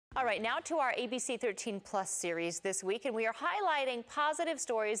All right, now to our ABC13 Plus series this week, and we are highlighting positive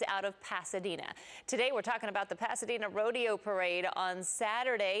stories out of Pasadena. Today, we're talking about the Pasadena Rodeo Parade on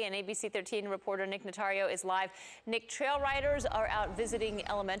Saturday, and ABC13 reporter Nick Natario is live. Nick, trail riders are out visiting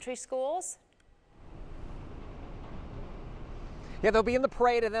elementary schools. Yeah, they'll be in the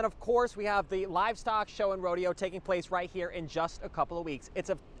parade, and then of course we have the livestock show and rodeo taking place right here in just a couple of weeks. It's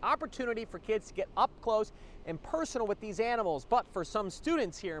an opportunity for kids to get up close and personal with these animals, but for some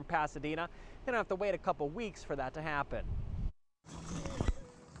students here in Pasadena, they're gonna have to wait a couple weeks for that to happen.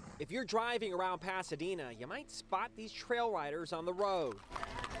 If you're driving around Pasadena, you might spot these trail riders on the road.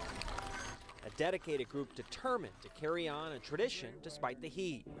 A dedicated group determined to carry on a tradition despite the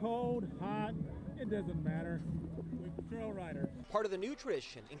heat. Cold, hot, it doesn't matter. Trail rider. Part of the new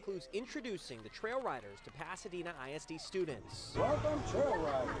tradition includes introducing the trail riders to Pasadena ISD students. Welcome, trail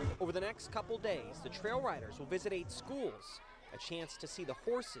riders. Over the next couple days, the trail riders will visit 8 schools, a chance to see the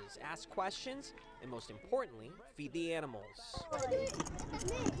horses, ask questions, and most importantly, feed the animals.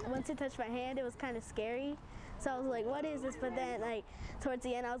 Once it touched my hand, it was kind of scary. So I was like, what is this? But then, towards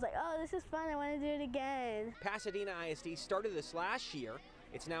the end, I was like, oh, this is fun. I want to do it again. Pasadena ISD started this last year.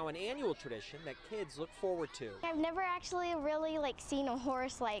 It's now an annual tradition that kids look forward to. I've never actually really seen a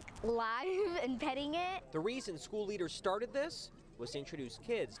horse live and petting it. The reason school leaders started this was to introduce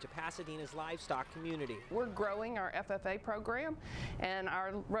kids to Pasadena's livestock community. We're growing our FFA program, and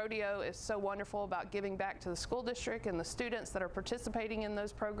our rodeo is so wonderful about giving back to the school district and the students that are participating in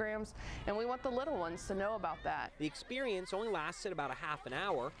those programs, and we want the little ones to know about that. The experience only lasted about a half an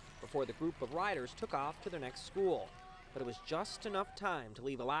hour before the group of riders took off to their next school. But it was just enough time to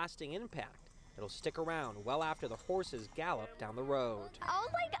leave a lasting impact that'll stick around well after the horses gallop down the road. I was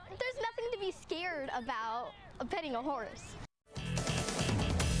like, there's nothing to be scared about petting a horse.